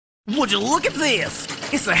Would you look at this?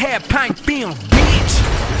 It's a half-pint film, bitch!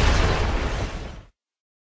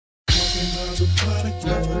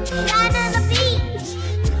 Down on the beach.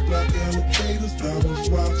 Black alligators, diamonds,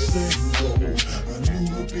 rocks, and gold. I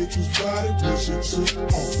knew a bitch was body when she took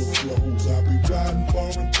off her clothes. I be riding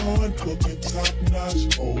foreign corn, cooking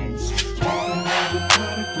top-notch O's. Black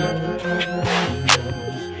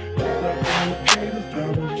alligators,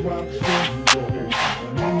 diamonds, rocks, and gold.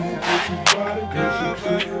 I knew a bitch was body when she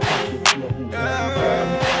took off her clothes. Down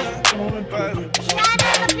on the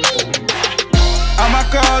beach. All my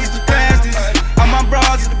cars is the fastest, all my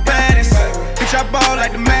bras is the baddest. Bitch, I ball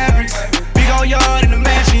like the Mavericks, big old yard in the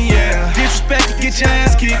mansion, yeah. Disrespect to get your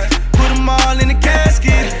ass kicked, put them all in the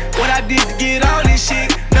casket. What I did to get all this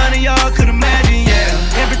shit, none of y'all could imagine,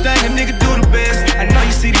 yeah. Everything a nigga do the best, I know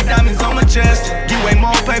you see these diamonds on my chest. Get way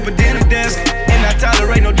more paper than a desk, and I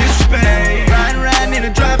tolerate no disrespect. Riding in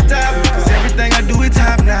a drop top, cause everything I do is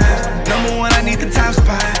top notch. Number one, I need the top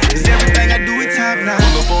spot, cause everything I do is top notch.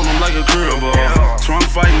 Pull up on them like a curveball, trunk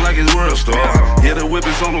fighting like it's world star. Yeah, the whip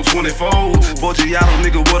is on them 24s. Forgiato,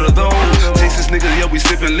 nigga, what are those? Texas nigga, yeah, we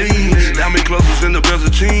sippin' lean. Down me closest in the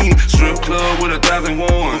Belgian. Strip club with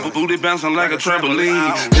 1,001. Booty bouncing like a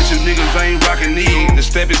trampoline. Bitch, you niggas ain't rockin' these. The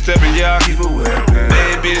steppin', yeah, I keep it wet.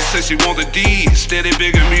 Bad bitch says she want the D. Steady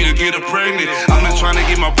begging me to get her pregnant. I'm just trying to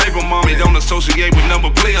get my paper, mommy. Don't associate with number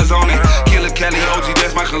players on it. Killer Cali OG,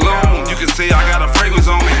 that's my cologne. You can say I got a fragrance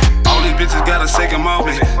on it. All these bitches gotta shake them off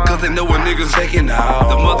me, cause they know what niggas taking out.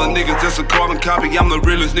 The mother niggas just a carbon copy. I'm the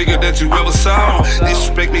realest nigga that you ever saw.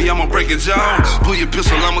 Disrespect me, I'ma break it jaw. Pull your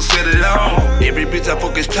pistol, I'ma set it off. Every bitch I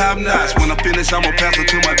fuck is top notch. When I finish, I'ma pass it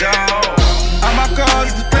to my dog. All my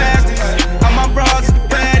cars is the fastest, all my bras is the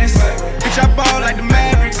baddest. Bitch, I ball like the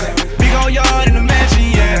Mavericks, big old yard in the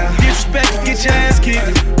mansion, yeah. Disrespect to get your ass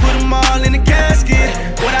kicked, put them all in the casket.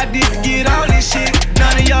 What I did to get all this shit,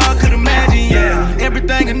 none of y'all could imagine, yeah.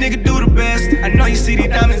 Everything a nigga do the best, I know you see these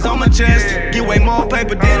diamonds on my chest. Get way more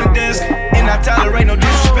paper than a desk, and I tolerate no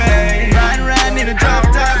disrespect. Riding in a drop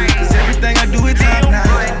top, cause everything I do is top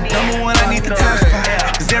notch. Number one, I need the top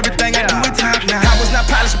spot, cause everything I do is top notch. I was not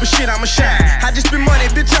polished, but shit, I'ma shine. I just spend money,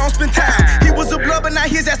 bitch, I don't spend time. He was a blood, but now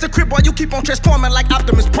his ass a crip, boy, you keep on transforming like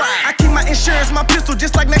Optimus Prime. I keep my insurance, my pistol,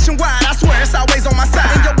 just like Nationwide. I swear it's always on my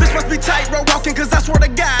side. And your bitch must be tight, road walking, cause I swear to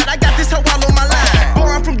God, I got this hoe all on my line.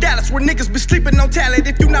 Boy, I'm from Dallas, where niggas be sleeping on talent.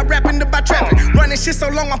 If you not rapping about trapping, running shit so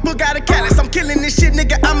long, my book out of callous. I'm killing this shit,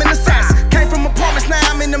 nigga, I'm an assassin. Came from apartments, now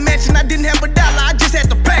I'm in the mansion. I didn't have $1, I just had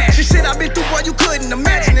to pass. This shit I been through, boy, you couldn't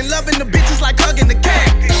imagine. And loving the bitches like hugging the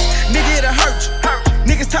cactus. Nigga, it'll hurt you.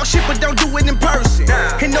 Niggas talk shit, but don't do it in person.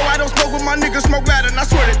 And no, I don't smoke with my niggas, smoke louder, and I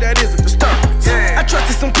swear that is a disturbance. I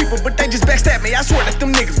trusted some people, but they just backstabbed me. I swear that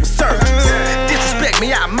them niggas were surgeons. Disrespect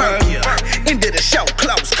me, I murk you. End of the show,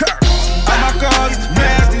 close curtains. All my cars is the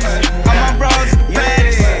fastest, all my bras is the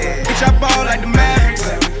baddest. Bitch, I ball like the Mavericks,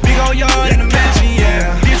 big old yard in the mansion,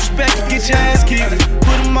 yeah. Disrespect to get your ass kicked,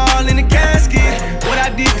 put them all in the casket. What I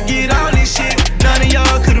did to get all this shit, none of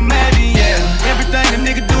y'all could imagine, yeah. Everything a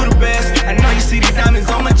nigga do the best, I know you see these diamonds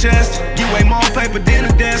on my chest. Get way more paper than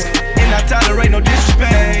a desk, and I tolerate no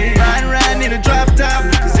disrespect. Riding in a drop top,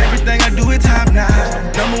 cause everything I do is top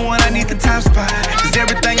notch. Number one, I need the top spot, cause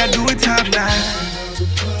everything I do is top notch.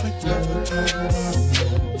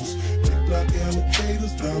 Black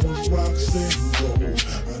alligators, diamonds, rocks, and gold.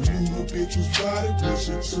 I knew a bitch was body when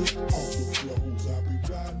she took off her clothes.